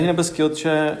Nebeský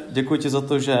Otče, děkuji ti za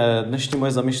to, že dnešní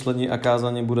moje zamyšlení a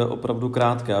kázání bude opravdu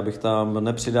krátké, abych tam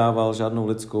nepřidával žádnou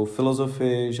lidskou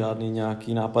filozofii, žádný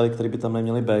nějaký nápady, které by tam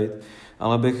neměly být,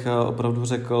 ale abych opravdu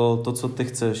řekl to, co ty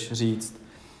chceš říct,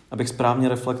 abych správně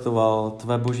reflektoval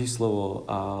tvé boží slovo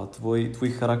a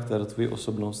tvůj charakter, tvůj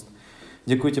osobnost.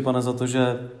 Děkuji ti, Pane, za to,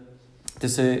 že ty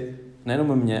jsi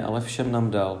nejenom mě, ale všem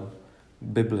nám dal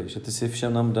Bibli, že ty jsi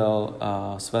všem nám dal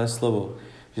své slovo,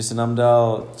 že jsi nám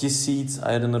dal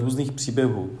 1001 různých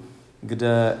příběhů,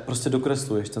 kde prostě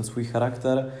dokresluješ ten svůj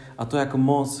charakter a to, jak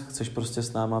moc chceš prostě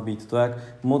s náma být, to, jak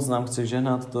moc nám chceš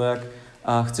žehnat, to, jak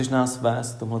chceš nás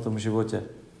vést v tomhletom životě.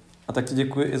 A tak ti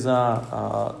děkuji i za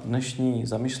dnešní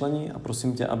zamyšlení a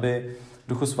prosím tě, aby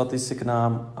Duchu Svatý si k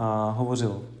nám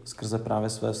hovořil skrze právě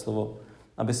své slovo,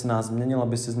 aby si nás změnil,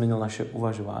 aby si změnil naše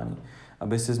uvažování,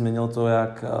 aby si změnil to,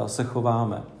 jak se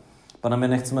chováme. Pane, my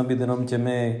nechceme být jenom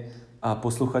těmi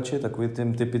posluchači, takový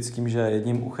tím typickým, že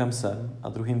jedním uchem sem a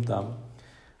druhým tam,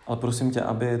 ale prosím tě,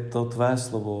 aby to tvé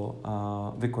slovo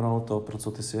vykonalo to, pro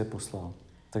co ty si je poslal.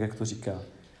 Tak, jak to říká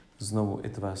znovu i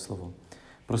tvé slovo.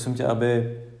 Prosím tě,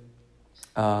 aby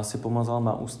si pomazal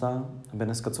má ústa, aby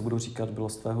dneska, co budu říkat, bylo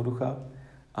z tvého ducha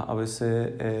a aby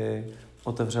si i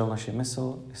otevřel naši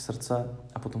mysl i srdce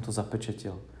a potom to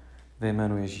zapečetil. Ve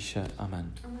jménu Ježíše.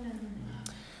 Amen.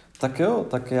 Tak jo,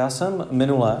 tak já jsem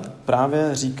minule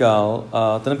právě říkal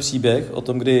ten příběh o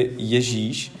tom, kdy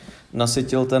Ježíš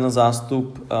nasytil ten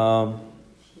zástup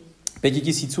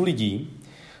 5000 lidí.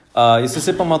 Jestli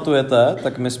si pamatujete,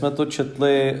 tak my jsme to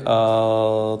četli,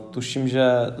 tuším, že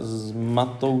z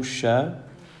Matouše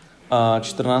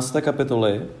 14.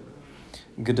 kapitoly,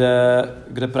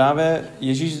 kde právě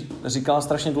Ježíš říkal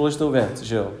strašně důležitou věc,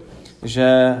 že jo?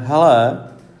 Že hele,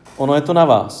 ono je to na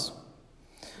vás.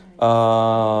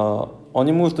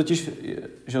 Oni mu totiž,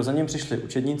 že za ním přišli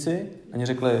učedníci, oni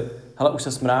řekli, hele, už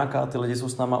se smráká, ty lidi jsou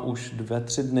s náma už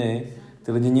 2-3 dny,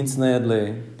 ty lidi nic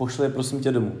nejedli, pošli je prosím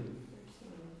tě domů.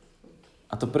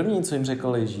 A to první, co jim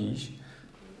řekl Ježíš,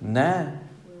 ne,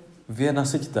 vy je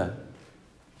nasyťte.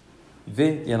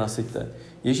 Vy je nasyťte.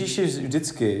 Ježíš je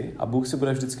vždycky, a Bůh si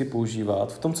bude vždycky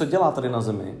používat, v tom, co dělá tady na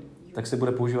zemi, tak si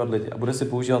bude používat lidi a bude si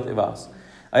používat i vás.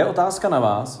 A je otázka na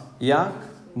vás, jak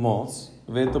moc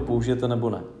vy to použijete nebo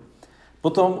ne.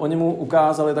 Potom oni mu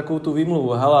ukázali takovou tu výmluvu,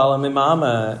 hele, ale my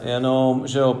máme jenom,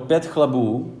 že jo, 5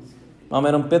 chlebů, máme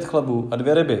jenom 5 chlebů a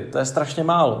 2 ryby, to je strašně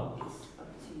málo.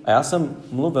 A já jsem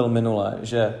mluvil minule,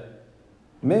 že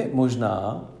my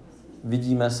možná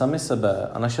vidíme sami sebe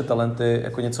a naše talenty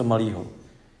jako něco malého.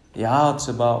 Já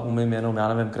třeba umím jenom,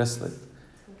 já nevím, kreslit.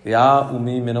 Já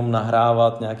umím jenom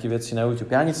nahrávat nějaké věci na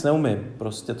YouTube. Já nic neumím,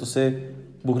 prostě to si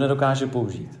Bůh nedokáže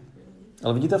použít.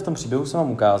 Ale vidíte, v tom příběhu jsem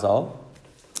vám ukázal,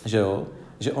 že jo,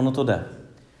 že ono to jde.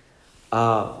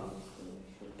 A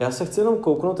já se chci jenom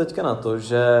kouknout teďka na to,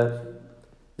 že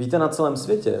víte, na celém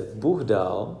světě Bůh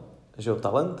dal, že jo,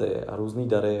 talenty a různý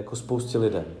dary jako spoustě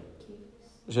lidem.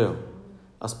 Že jo.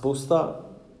 A spousta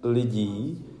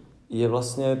lidí je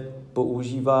vlastně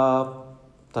používá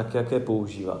tak, jak je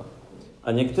používá.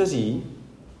 A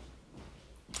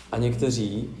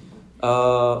někteří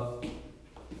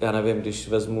já nevím, když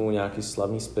vezmu nějaký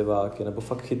slavný zpěváky nebo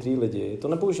fakt chytrý lidi, to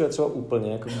nepoužívají třeba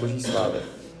úplně jako boží slávy.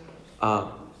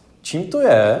 A čím to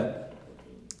je,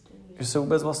 že se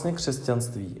vůbec vlastně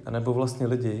křesťanství, anebo vlastně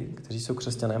lidi, kteří jsou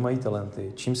křesťané, mají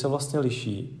talenty, čím se vlastně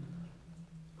liší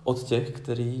od těch,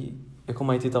 kteří jako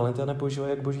mají ty talenty a nepoužívají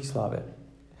jak boží slávě.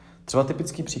 Třeba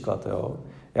typický příklad, jo.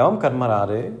 Já mám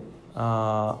kamarády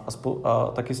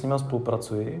a taky s nimi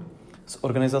spolupracuji s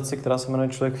organizací, která se jmenuje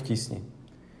Člověk v tísni.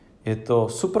 Je to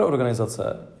super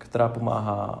organizace, která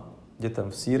pomáhá dětem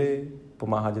v Sýrii,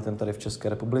 pomáhá dětem tady v České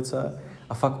republice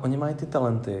a fakt oni mají ty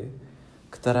talenty,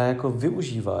 které jako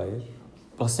využívají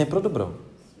vlastně pro dobro.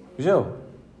 Že jo?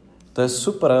 To je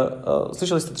super.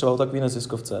 Slyšeli jste třeba o takové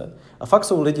neziskovce a fakt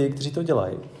jsou lidi, kteří to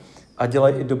dělají a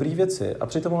dělají i dobré věci a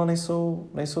přitom ale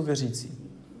nejsou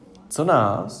věřící. Co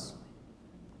nás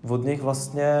od nich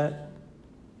vlastně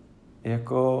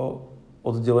jako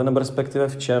odděluje, nebo respektive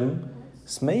v čem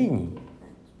jsme jiní.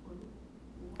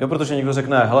 Jo, protože někdo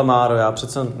řekne, hele Máro, já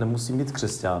přece nemusím být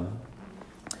křesťan,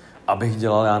 abych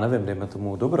dělal, já nevím, dejme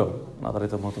tomu dobro na tady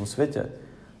tomhletom světě.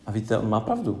 A víte, on má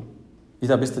pravdu.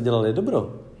 Víte, abyste dělali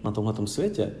dobro na tomhletom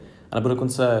světě, anebo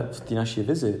dokonce v té naší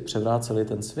vizi převráceli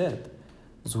ten svět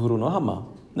vzhůru nohama,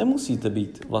 nemusíte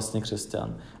být vlastně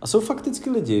křesťan. A jsou fakticky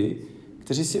lidi,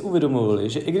 kteří si uvědomovali,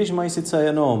 že i když mají sice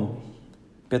jenom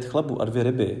 5 chlebů a 2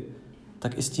 ryby,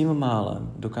 tak i s tím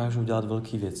málem dokážou dělat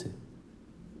velké věci.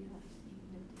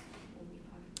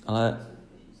 Ale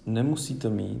nemusíte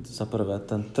mít zaprvé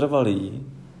ten trvalý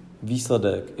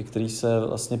výsledek, i který se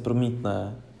vlastně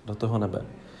promítne do toho nebe.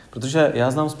 Protože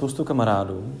já znám spoustu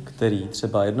kamarádů, který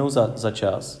třeba jednou za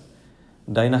čas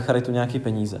dají na charitu nějaký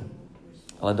peníze.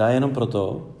 Ale dají jenom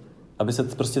proto, aby se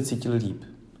prostě cítili líp.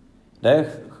 Dají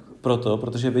proto,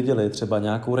 protože viděli třeba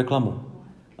nějakou reklamu.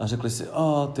 A řekli si,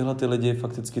 tyhle ty lidi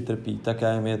fakticky trpí, tak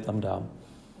já jim je tam dám.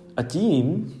 A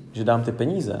tím, že dám ty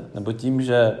peníze, nebo tím,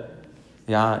 že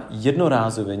já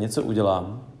jednorázově něco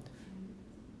udělám,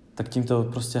 tak tím to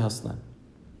prostě hasne.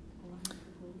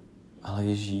 Ale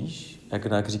Ježíš,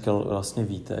 jak říkal vlastně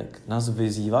Vítek, nás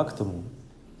vyzývá k tomu,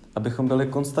 abychom byli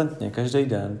konstantně, každý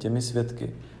den těmi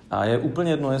svědky. A je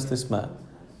úplně jedno, jestli jsme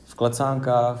v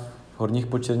Klecánkách, v Horních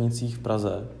Počernicích v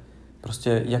Praze,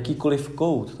 prostě jakýkoliv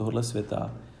kout tohohle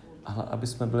světa, ale aby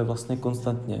jsme byli vlastně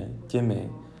konstantně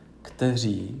těmi,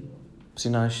 kteří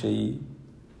přinášejí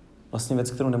vlastně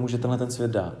věc, kterou nemůže ten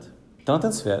svět dát.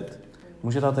 Ten svět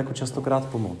může dát jako častokrát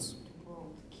pomoc,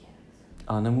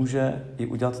 ale nemůže ji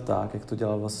udělat tak, jak to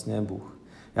dělal vlastně Bůh.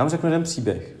 Já vám řeknu jeden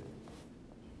příběh.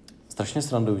 Strašně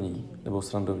srandovní.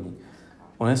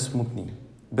 On je smutný.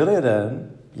 Byl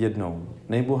jednou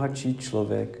nejbohatší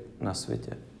člověk na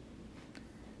světě.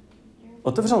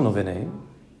 Otevřel noviny,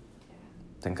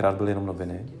 tenkrát byly jenom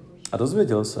noviny, a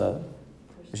dozvěděl se,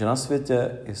 že na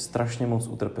světě je strašně moc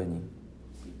utrpení.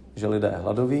 Že lidé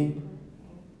hladoví,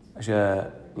 že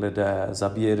lidé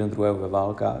zabíjí jeden druhého ve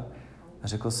válkách. A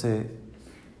řekl si,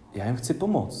 já jim chci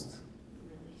pomoct.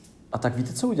 A tak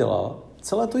víte, co udělal?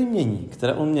 Celé to jmění,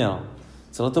 které on měl,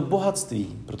 celé to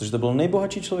bohatství, protože to byl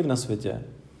nejbohatší člověk na světě,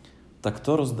 tak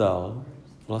to rozdal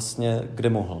vlastně, kde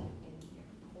mohl.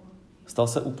 Stal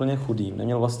se úplně chudým,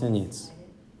 neměl vlastně nic.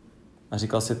 A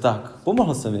říkal si, tak,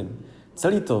 pomohl jsem jim.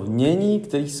 Celý to mění,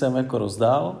 který jsem jako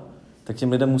rozdal, tak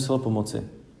těm lidem musel pomoci.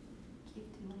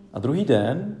 A druhý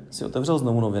den si otevřel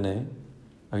znovu noviny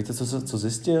a víte, co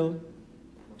zjistil?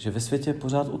 Že ve světě je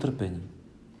pořád utrpení.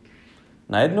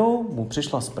 Najednou mu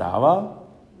přišla zpráva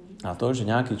na to, že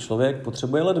nějaký člověk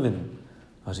potřebuje ledvinu.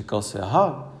 A říkal si,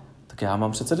 tak já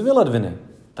mám přece 2 ledviny.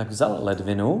 Tak vzal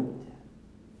ledvinu,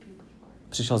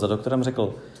 přišel za doktorem,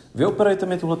 řekl, vyoperujte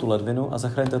mi tuhletu ledvinu a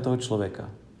zachraňte toho člověka.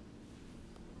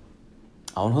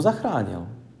 A on ho zachránil.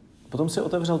 Potom si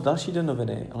otevřel další den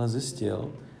noviny, ale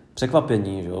zjistil,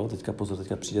 překvapení, že jo?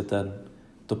 Teďka přijde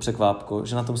to překvápko,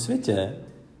 že na tom světě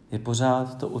je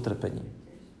pořád to utrpení.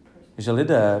 Že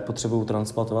lidé potřebují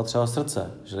transplantovat třeba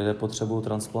srdce, že lidé potřebují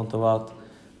transplantovat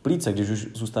plíce, když už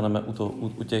zůstaneme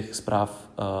u těch zpráv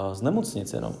z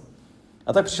nemocnic jenom.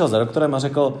 A tak přišel za doktorem a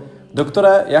řekl,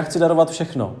 doktore, já chci darovat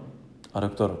všechno. A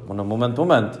doktor,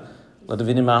 moment,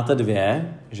 ledviny máte 2,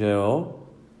 že jo?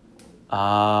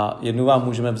 A jednu vám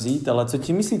můžeme vzít, ale co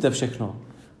tím myslíte všechno?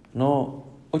 No,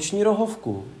 oční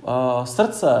rohovku,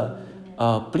 srdce,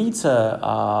 plíce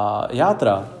a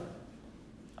játra.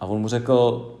 A on mu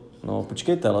řekl, no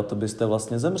počkejte, ale to byste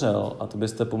vlastně zemřel a to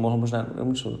byste pomohl možná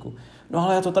jednomu člověku. No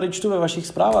ale já to tady čtu ve vašich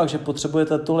zprávách, že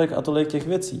potřebujete tolik a tolik těch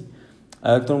věcí.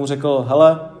 A já k tomu řekl,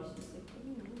 hele,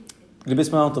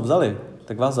 kdybychom vám to vzali,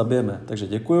 tak vás zabijeme. Takže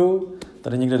děkuju,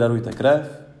 tady někde darujte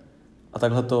krev a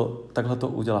takhle to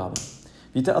uděláme.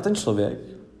 Víte, a ten člověk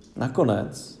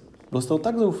nakonec byl z toho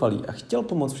tak zoufalý a chtěl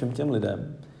pomoct všem těm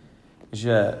lidem,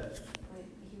 že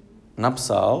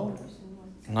napsal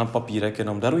na papírek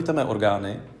jenom darujte mé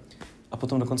orgány a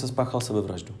potom dokonce spáchal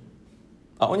sebevraždu.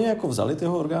 A oni jako vzali ty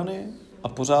jeho orgány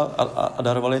a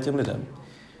darovali je těm lidem.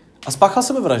 A spáchal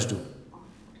sebevraždu.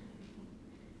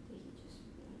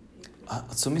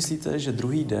 A co myslíte, že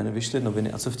druhý den vyšly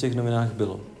noviny a co v těch novinách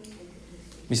bylo?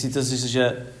 Myslíte si,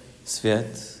 že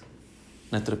svět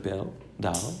netrpěl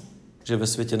dál? Že ve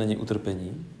světě není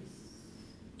utrpení?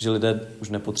 Že lidé už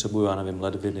nepotřebují,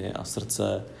 ledviny a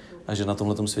srdce a že na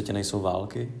tomhletom světě nejsou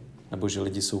války? Nebo že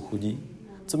lidi jsou chudí?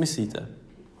 Co myslíte?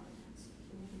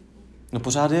 No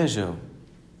pořád je, že jo?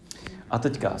 A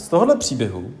teďka z tohohle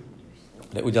příběhu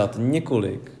jde udělat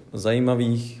několik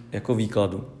zajímavých jako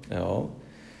výkladů. Jo?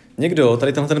 Někdo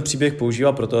tady ten příběh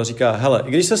používá proto a říká, hele, i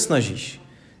když se snažíš,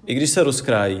 i když se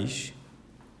rozkrájíš,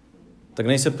 tak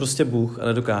nejsi prostě Bůh a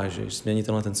nedokážeš změnit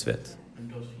ten svět.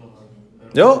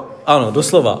 Jo? Ano,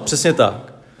 doslova, přesně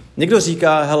tak. Někdo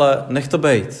říká, hele, nech to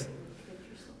bejt.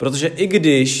 Protože i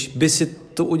když by si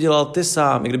to udělal ty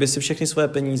sám, i kdyby si všechny svoje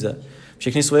peníze,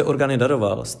 všechny svoje orgány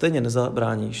daroval, stejně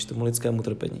nezabráníš tomu lidskému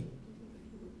trpení.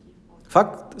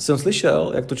 Fakt jsem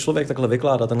slyšel, jak to člověk takhle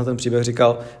vykládá, tenhle ten příběh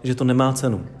říkal, že to nemá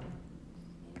cenu.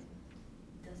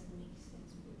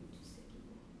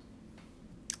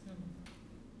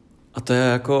 A to je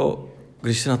jako,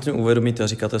 když si na tím uvědomíte a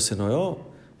říkáte si, no jo,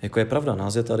 jako je pravda,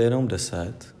 nás je tady jenom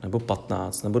 10, nebo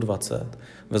 15, nebo 20,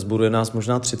 ve sboru je nás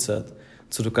možná 30,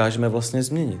 co dokážeme vlastně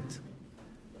změnit?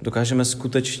 Dokážeme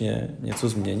skutečně něco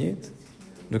změnit?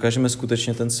 Dokážeme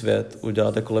skutečně ten svět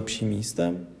udělat jako lepším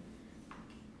místem?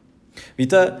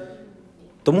 Víte,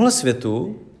 tomuhle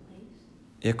světu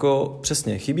jako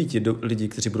přesně chybí ti lidi,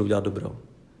 kteří budou dělat dobro.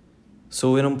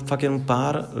 Jsou fakt jenom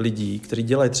pár lidí, kteří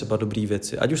dělají třeba dobré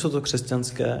věci. Ať už jsou to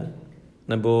křesťanské,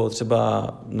 nebo třeba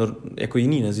jako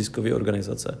jiný neziskové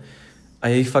organizace. A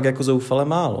je jich fakt jako zoufale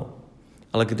málo.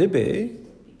 Ale kdyby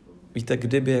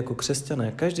jako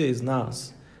křesťané, každý z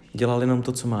nás dělal jenom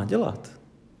to, co má dělat,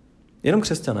 jenom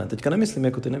křesťané, teďka nemyslím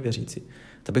jako ty nevěřící,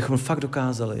 tak bychom fakt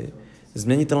dokázali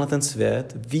změnit tenhle ten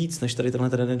svět víc, než tady tenhle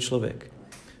ten jeden člověk.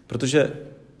 Protože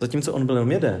zatímco on byl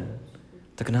jenom jeden,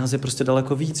 tak nás je prostě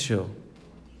daleko víc, že jo?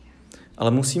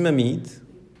 Ale musíme mít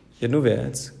jednu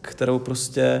věc, kterou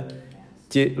prostě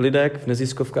ti lidé v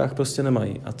neziskovkách prostě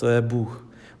nemají. A to je Bůh.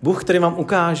 Bůh, který vám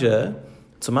ukáže,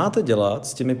 co máte dělat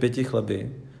s těmi 5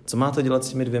 chleby, co máte dělat s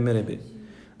těmi 2 ryby.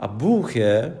 A Bůh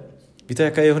víte,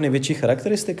 jaká je jeho největší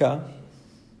charakteristika?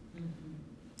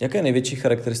 Jaká je největší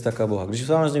charakteristika Boha? Když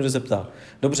se vás někdo zeptá,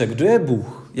 dobře, kdo je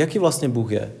Bůh? Jaký vlastně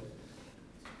Bůh je?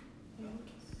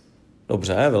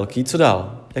 Dobře, velký, co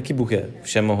dál? Jaký Bůh je?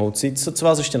 Všemohoucí, co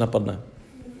vás ještě napadne?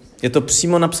 Je to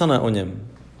přímo napsané o něm.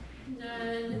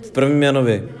 V 1.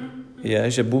 Janovi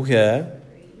je, že Bůh je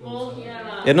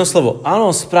jedno slovo.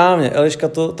 Ano, správně, Eliška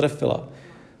to trefila.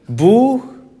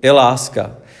 Bůh je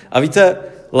láska. A víte,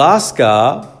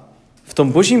 láska v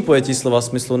tom božím pojetí slova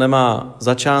smyslu nemá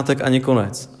začátek ani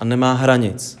konec a nemá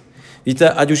hranic. Víte,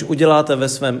 ať už uděláte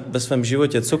ve svém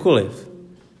životě cokoliv,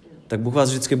 tak Bůh vás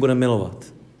vždycky bude milovat.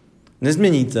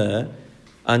 Nezměníte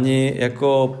ani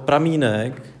jako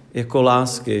pramínek, jako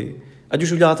lásky, ať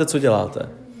už uděláte, co děláte.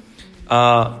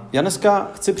 A já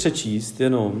dneska chci přečíst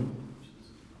jenom,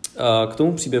 k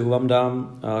tomu příběhu vám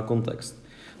dám kontext.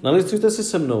 Nalistujte si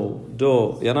se mnou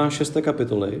do Jana 6.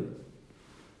 kapitoly.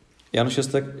 Jan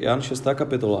 6.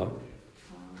 kapitola.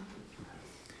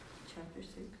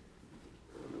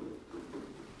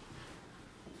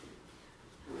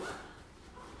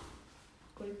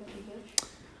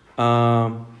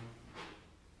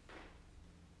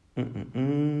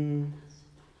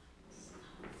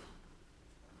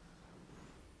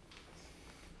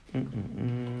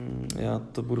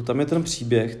 Tam je ten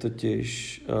příběh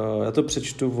totiž, já to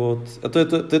přečtu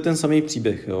to je ten samý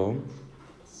příběh, jo.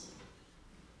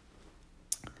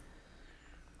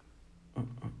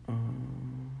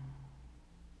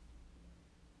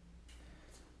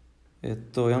 Je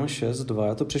to Jan 6:2,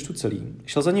 já to přečtu celý.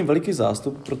 Šel za ním veliký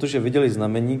zástup, protože viděli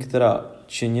znamení, která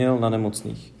činil na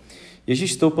nemocných.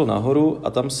 Ježíš stoupil nahoru a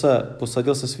tam se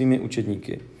posadil se svými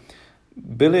učedníky.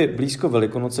 Byly blízko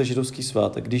Velikonoce, židovský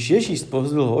svátek. Když Ježíš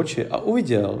spozdvil oči a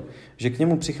uviděl, že k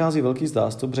němu přichází velký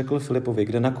zástup, řekl Filipovi,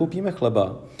 kde nakoupíme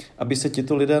chleba, aby se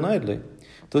tito lidé najedli.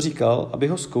 To říkal, aby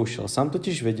ho zkoušel, sám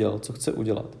totiž věděl, co chce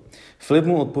udělat. Filip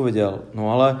mu odpověděl,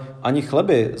 no ale ani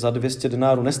chleby za 200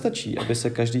 denárů nestačí, aby se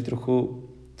každý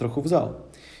trochu vzal.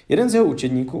 Jeden z jeho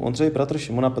učedníků, Ondřej, bratr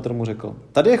Šimona, Petr mu řekl,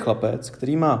 tady je chlapec,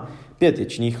 který má 5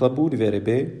 ječních chlebů, 2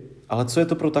 ryby, ale co je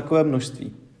to pro takové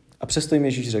množství? A přesto jim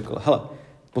Ježíš řekl, hele,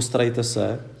 postarejte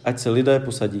se, ať se lidé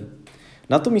posadí.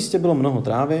 Na tom místě bylo mnoho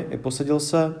trávy, i posadil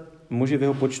se muži v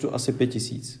jeho počtu asi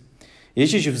 5000.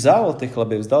 Ježíš vzal ty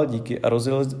chleby, vzdal díky a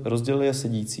rozdělil je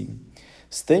sedícím.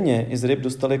 Stejně i z ryb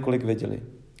dostali, kolik věděli.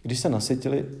 Když se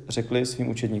nasytili, řekli svým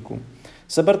učedníkům,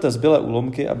 seberte zbylé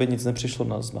úlomky, aby nic nepřišlo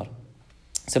na zmar.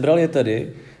 Sebrali je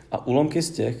tedy a úlomky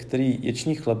z těch,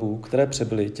 ječních chlebů, které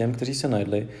přebyly těm, kteří se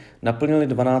najedli, naplnili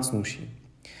 12 nůší.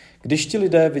 Když ti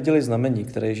lidé viděli znamení,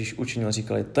 které Ježíš učinil,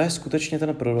 říkali, to je skutečně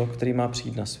ten prorok, který má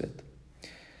přijít na svět.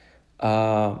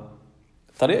 A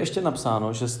tady je ještě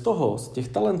napsáno, že z těch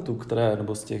talentů,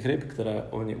 nebo z těch ryb, které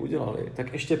oni udělali,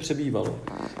 tak ještě přebývalo.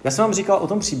 Já jsem vám říkal o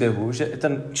tom příběhu, že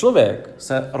ten člověk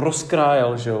se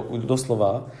rozkrájel, že jo,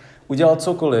 doslova, udělal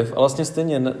cokoliv a vlastně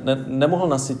stejně nemohl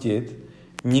nasytit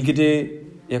nikdy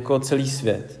jako celý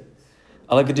svět.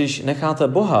 Ale když necháte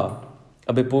Boha,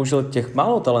 aby použil těch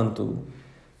málo talentů,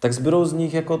 tak zbydou z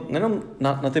nich jako nejenom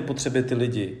na ty potřeby ty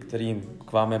lidi, kterým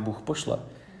k vám je Bůh pošle,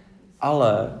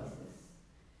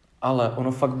 ale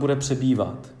ono fakt bude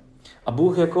přebývat. A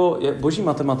Bůh boží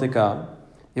matematika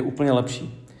je úplně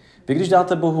lepší. Vy když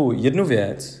dáte Bohu jednu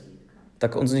věc,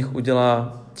 tak on z nich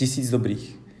udělá 1000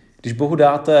 dobrých. Když Bohu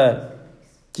dáte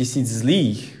 1000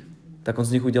 zlých, tak on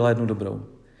z nich udělá jednu dobrou.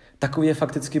 Takový je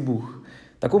fakticky Bůh.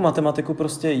 Takovou matematiku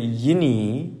prostě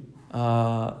jiný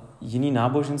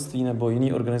náboženství nebo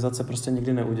jiný organizace prostě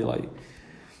nikdy neudělají.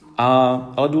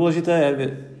 Ale důležité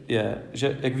je,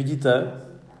 že jak vidíte,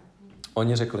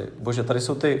 oni řekli, bože,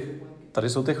 tady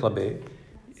jsou ty chleby,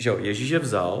 že jo, Ježíš je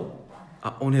vzal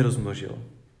a on je rozmnožil.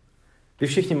 Vy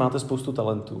všichni máte spoustu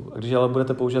talentů a když ale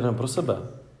budete používat jen pro sebe,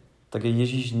 tak je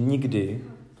Ježíš nikdy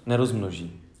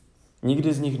nerozmnoží.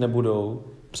 Nikdy z nich nebudou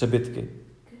přebytky.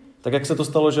 Tak jak se to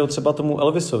stalo, že třeba tomu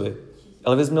Elvisovi.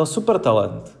 Elvis měl super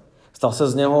talent. Stal se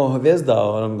z něho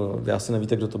hvězda, nebo já si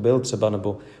nevíte, kdo to byl třeba,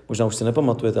 nebo možná už si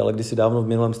nepamatujete, ale kdysi dávno v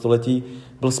minulém století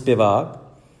byl zpěvák,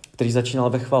 který začínal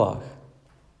ve chvalách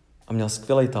a měl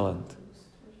skvělý talent.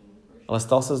 Ale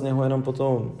stal se z něho jenom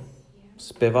potom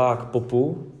zpěvák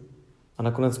popu a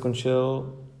nakonec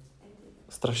skončil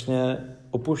strašně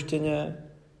opuštěně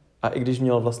a i když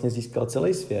měl vlastně získat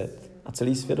celý svět a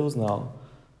celý svět ho znal,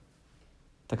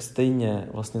 tak stejně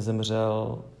vlastně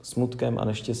zemřel smutkem a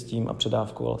neštěstím a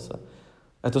předávkoval se.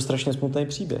 A je to strašně smutný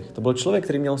příběh. To byl člověk,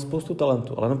 který měl spoustu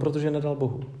talentu, ale jenom protože nedal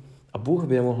Bohu. A Bůh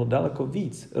by je mohl daleko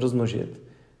víc rozmnožit,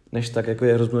 než tak, jako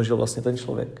je rozmnožil vlastně ten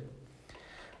člověk.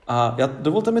 A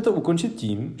dovolte mi to ukončit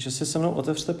tím, že si se mnou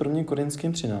otevřete 1.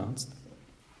 Korinským 13.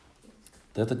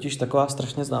 To je totiž taková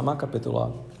strašně známá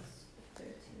kapitola,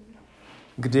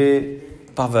 kdy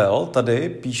Pavel tady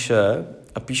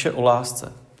píše o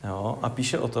lásce. Jo? A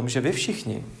píše o tom, že vy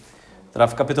všichni, teda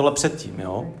v kapitole předtím,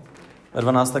 jo? Ve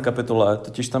 12. kapitole,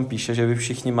 totiž tam píše, že vy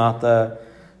všichni máte,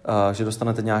 že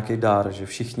dostanete nějaký dar, že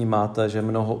všichni máte, že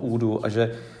mnoho údů a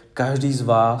že každý z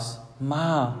vás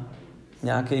má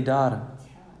nějaký dar,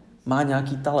 má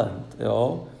nějaký talent,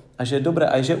 jo? A že je dobré,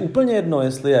 a že je úplně jedno,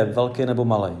 jestli je velký nebo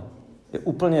malý. Je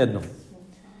úplně jedno.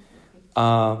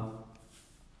 A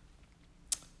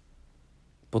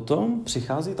potom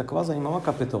přichází taková zajímavá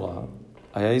kapitola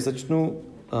a já ji začnu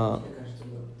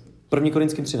 1.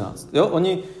 Korinským 13. Jo,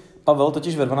 Pavel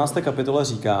totiž ve 12. kapitole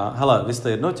říká, hele, vy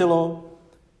jste jedno tělo,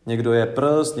 někdo je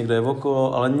prst, někdo je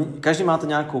oko, ale každý máte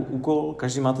nějakou úkol,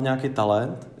 každý máte nějaký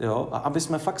talent, jo, a aby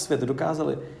jsme fakt svět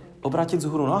dokázali obrátit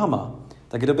vzhůru nohama,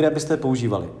 tak je dobré, abyste je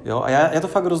používali, jo, a já to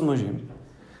fakt rozmnožím.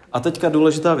 A teďka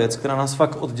důležitá věc, která nás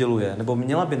fakt odděluje, nebo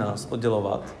měla by nás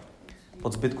oddělovat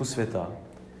od zbytku světa,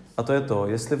 a to je to,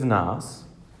 jestli v nás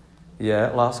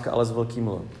je láska, ale s velkým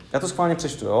L. Já to schválně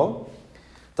přečtu, jo?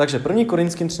 Takže 1.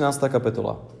 Korinským 13.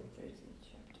 kapitola.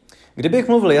 Kdybych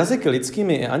mluvil jazyky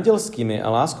lidskými i andělskými a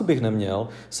lásku bych neměl,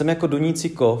 jsem jako dunící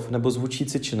kov nebo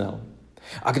zvučící činel.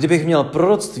 A kdybych měl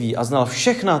proroctví a znal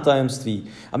všechna tajemství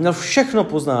a měl všechno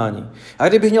poznání, a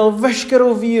kdybych měl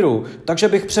veškerou víru, takže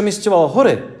bych přemisťoval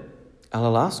hory, ale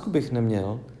lásku bych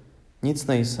neměl, nic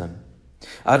nejsem.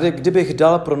 A kdybych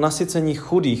dal pro nasycení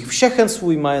chudých všechen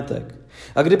svůj majetek,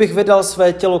 a kdybych vydal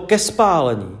své tělo ke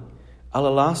spálení, ale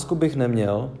lásku bych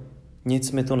neměl,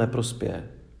 nic mi to neprospěje.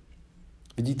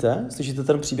 Vidíte? Slyšíte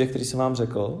ten příběh, který jsem vám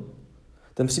řekl?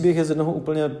 Ten příběh je z jednoho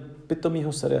úplně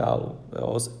pitomýho seriálu,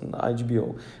 jo, na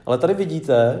HBO. Ale tady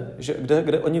vidíte, že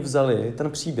kde oni vzali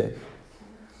ten příběh.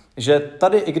 Že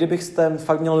tady, i kdybyste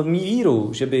fakt měl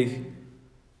víru, že bych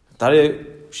tady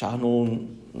šáhnul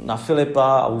na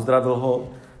Filipa a uzdravil ho,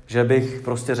 že bych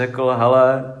prostě řekl,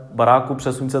 hele, baráku,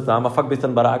 přesuň se tam, a fakt by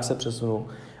ten barák se přesunul.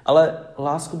 Ale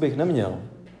lásku bych neměl,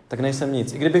 tak nejsem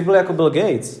nic. I kdybych byl jako Bill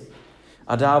Gates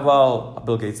a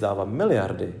Bill Gates dává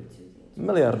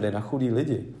miliardy na chudý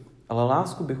lidi, ale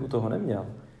lásku bych u toho neměl.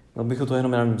 Měl bych u toho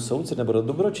jenom soucit nebo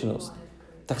dobročinnost.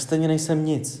 Tak stejně nejsem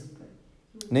nic.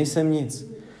 Nejsem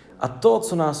nic. A to,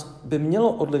 co nás by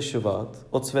mělo odlišovat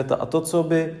od světa a to,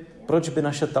 proč by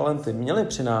naše talenty měly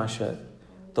přinášet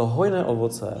to hojné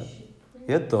ovoce,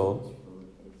 je to,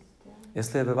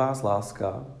 jestli je ve vás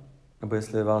láska, nebo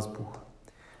jestli je ve vás Bůh.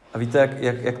 A víte,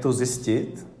 jak to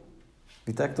zjistit?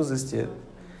 Víte, jak to zjistit?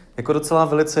 Jako docela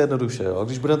velice jednoduše, jo?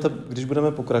 Když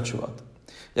budeme pokračovat.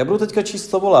 Já budu teďka číst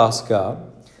slovo láska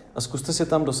a zkuste si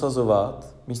tam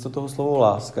dosazovat místo toho slovo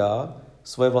láska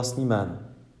svoje vlastní jméno.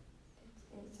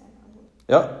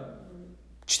 Jo?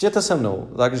 Čtěte se mnou.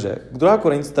 Takže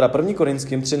 1.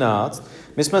 Korinským 13,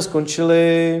 my jsme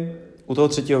skončili u toho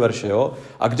 3. verše, jo?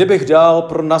 A kdybych dal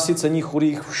pro nasycení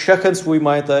chudých všechen svůj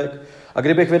majetek a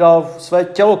kdybych vydal své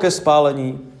tělo ke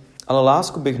spálení, ale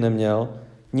lásku bych neměl,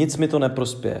 nic mi to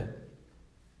neprospěje.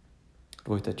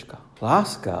 2.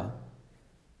 Láska,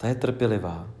 ta je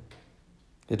trpělivá,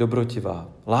 je dobrotivá.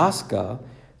 Láska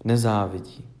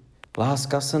nezávidí.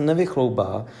 Láska se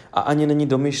nevychloubá a ani není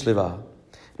domýšlivá.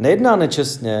 Nejedná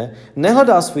nečestně,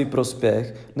 nehledá svůj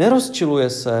prospěch, nerozčiluje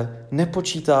se,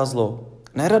 nepočítá zlo.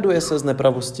 Neraduje se z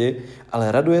nepravosti,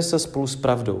 ale raduje se spolu s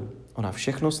pravdou. Ona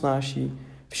všechno snáší,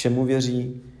 všemu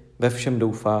věří, ve všem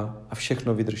doufá a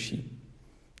všechno vydrží.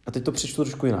 A teď to přečtu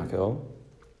trošku jinak, jo?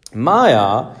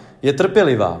 Mája je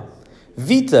trpělivá,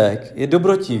 Vítek je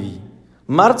dobrotivý,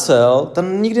 Marcel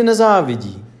ten nikdy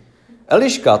nezávidí,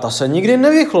 Eliška ta se nikdy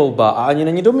nevychloubá a ani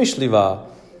není domyšlivá.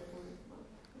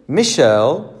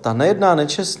 Michel ta nejedná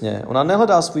nečestně, ona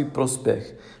nehledá svůj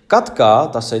prospěch. Katka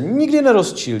ta se nikdy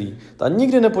nerozčilí, ta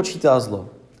nikdy nepočítá zlo.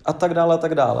 A tak dále, a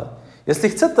tak dále. Jestli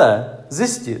chcete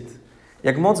zjistit,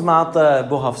 jak moc máte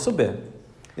Boha v sobě,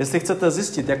 jestli chcete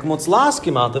zjistit, jak moc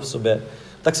lásky máte v sobě,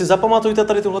 tak si zapamatujte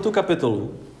tady tuhletu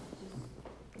kapitolu.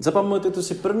 Zapamatujte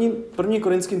si 1.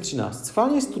 Korinským 13.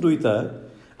 Schválně studujte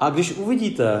a když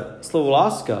uvidíte slovo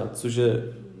láska, což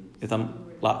je tam,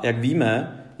 jak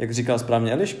víme, jak říkal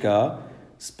správně Eliška,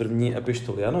 z 1.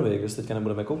 epištoly Janovi, kde se teďka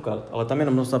nebudeme koukat, ale tam je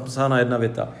jenom napsána jedna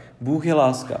věta. Bůh je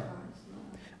láska.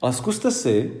 Ale zkuste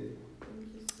si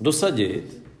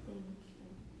dosadit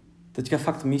teďka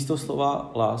fakt místo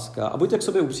slova láska a buďte k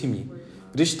sobě upřímní.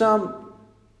 Když tam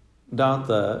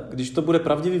dáte, když to bude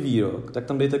pravdivý výrok, tak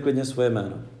tam dejte klidně svoje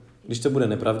jméno. Když to bude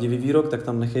nepravdivý výrok, tak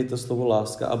tam nechejte slovo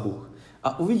láska a Bůh.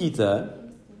 A uvidíte,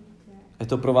 je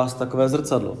to pro vás takové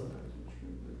zrcadlo.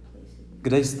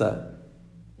 Kde jste?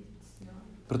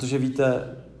 Protože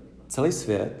víte, celý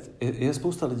svět, je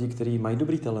spousta lidí, kteří mají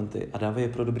dobrý talenty a dávají je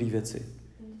pro dobré věci.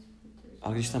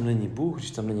 Ale když tam není Bůh,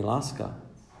 když tam není láska,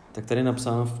 tak tady je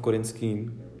napsáno v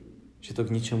Korinským, že to k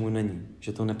ničemu není,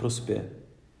 že to neprospěje,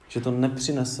 že to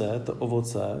nepřinese to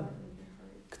ovoce,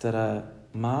 které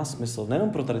má smysl nejenom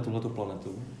pro tady tuhletu planetu,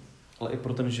 ale i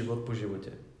pro ten život po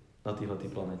životě na téhleté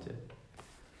planetě.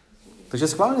 Takže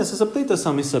schválně se zeptejte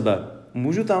sami sebe.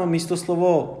 Můžu tam místo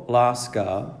slovo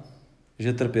láska, že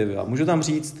je trpělivá. Můžu tam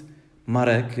říct,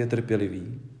 Marek je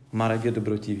trpělivý, Marek je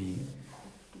dobrotivý,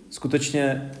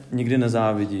 skutečně nikdy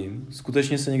nezávidím,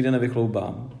 skutečně se nikdy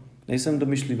nevychloubám, nejsem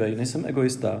domyšlivý, nejsem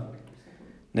egoista,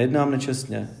 nejednám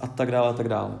nečestně a tak dále, a tak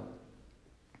dále.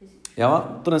 Já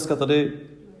vám to dneska tady,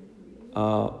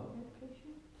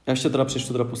 já ještě teda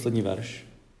přečtu poslední verš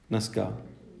dneska.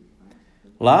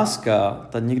 Láska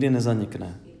ta nikdy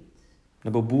nezanikne,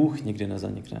 nebo Bůh nikdy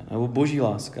nezanikne, nebo Boží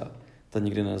láska ta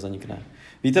nikdy nezanikne.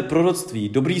 Víte, proroctví,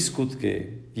 dobrý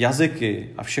skutky,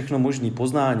 jazyky a všechno možný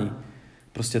poznání,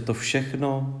 prostě to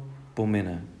všechno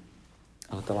pomine.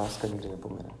 Ale ta láska nikdy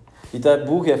nepomine. Víte,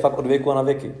 Bůh je fakt od věku a na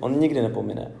věky. On nikdy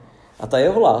nepomine. A ta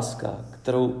jeho láska,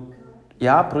 kterou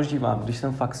já prožívám, když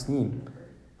jsem fakt s ním,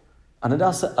 a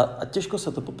nedá se, a těžko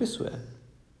se to popisuje.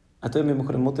 A to je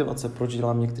mimochodem motivace, proč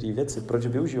dělám některé věci, proč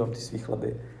využívám ty svý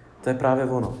chleby. To je právě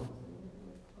ono.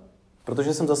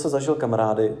 Protože jsem zase zažil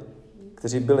kamarády,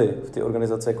 kteří byli v té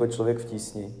organizaci jako Člověk v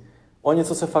tísni. O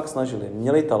něco se fakt snažili,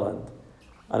 měli talent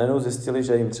a najednou zjistili,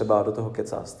 že jim třeba do toho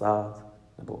kecá stát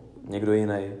nebo někdo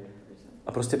jiný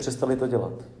a prostě přestali to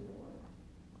dělat.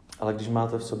 Ale když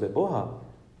máte v sobě Boha,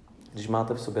 když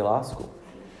máte v sobě lásku,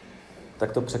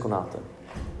 tak to překonáte.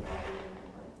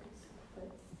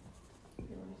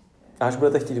 A až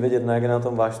budete chtít vědět, jak je na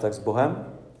tom váš vztah s Bohem,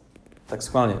 tak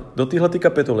schválně do téhleté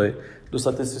kapitoly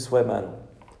dosaďte si svoje jméno.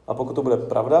 A pokud to bude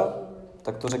pravda,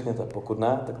 tak to řekněte. Pokud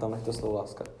ne, tak tam nechte slovo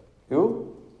láska. Jo?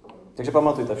 Takže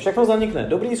pamatujte, všechno zanikne.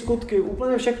 Dobrý skutky,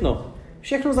 úplně všechno.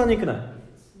 Všechno zanikne.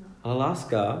 Ale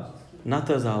láska, na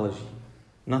té záleží.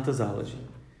 Na té záleží.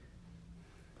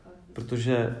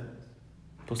 Protože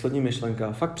poslední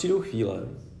myšlenka, fakt přijdou chvíle,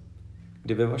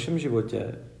 kdy ve vašem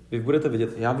životě vy budete vidět,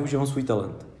 já využívám svůj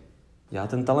talent. Já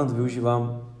ten talent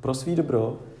využívám pro svý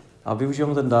dobro a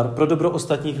využívám ten dar pro dobro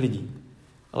ostatních lidí.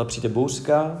 Ale přijde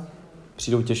bouřka,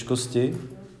 přijdou těžkosti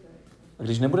a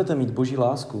když nebudete mít Boží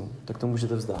lásku, tak to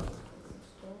můžete vzdát.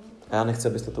 A já nechci,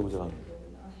 abyste to udělali.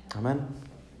 Amen.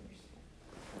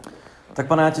 Tak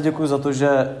Pane, já ti děkuji za to,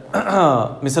 že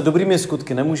my se dobrými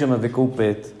skutky nemůžeme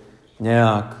vykoupit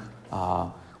nějak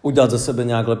a udělat ze sebe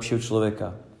nějak lepšího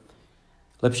člověka.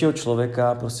 Lepšího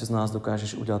člověka prostě z nás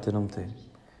dokážeš udělat jenom ty.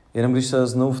 Jenom když se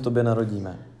znovu v tobě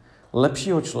narodíme.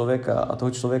 Lepšího člověka a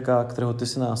toho člověka, kterého ty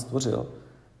si nás stvořil,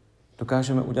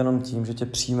 dokážeme udělat jenom tím, že tě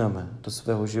přijmeme do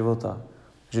svého života,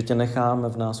 že tě necháme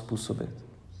v nás působit.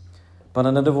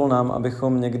 Pane, nedovol nám,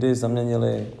 abychom někdy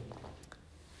zaměnili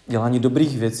dělání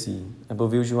dobrých věcí nebo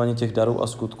využívání těch darů a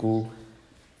skutků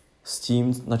s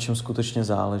tím, na čem skutečně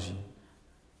záleží.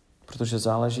 Protože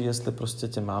záleží, jestli prostě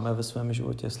tě máme ve svém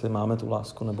životě, jestli máme tu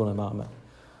lásku nebo nemáme.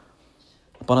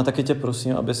 A Pane, taky tě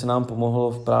prosím, aby se nám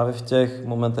pomohlo právě v těch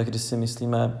momentech, kdy si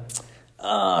myslíme,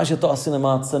 že to asi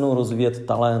nemá cenu rozvíjet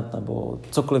talent nebo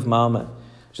cokoliv máme.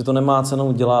 Že to nemá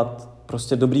cenu dělat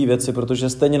prostě dobrý věci, protože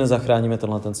stejně nezachráníme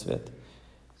ten svět.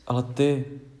 Ale ty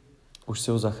už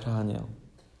si ho zachránil.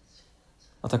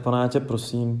 A tak, Pane, já tě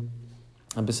prosím,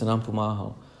 aby se nám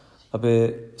pomáhal.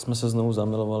 Aby jsme se znovu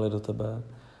zamilovali do tebe.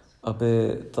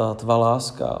 Aby ta tvá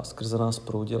láska skrze nás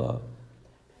proudila.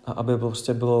 A aby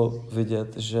prostě bylo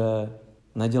vidět, že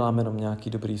neděláme jenom nějaký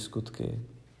dobrý skutky,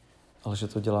 ale že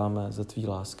to děláme ze tvý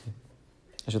lásky.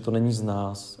 A že to není z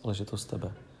nás, ale že to z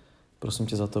tebe. Prosím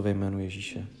tě za to ve jménu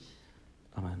Ježíše.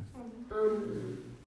 Amen.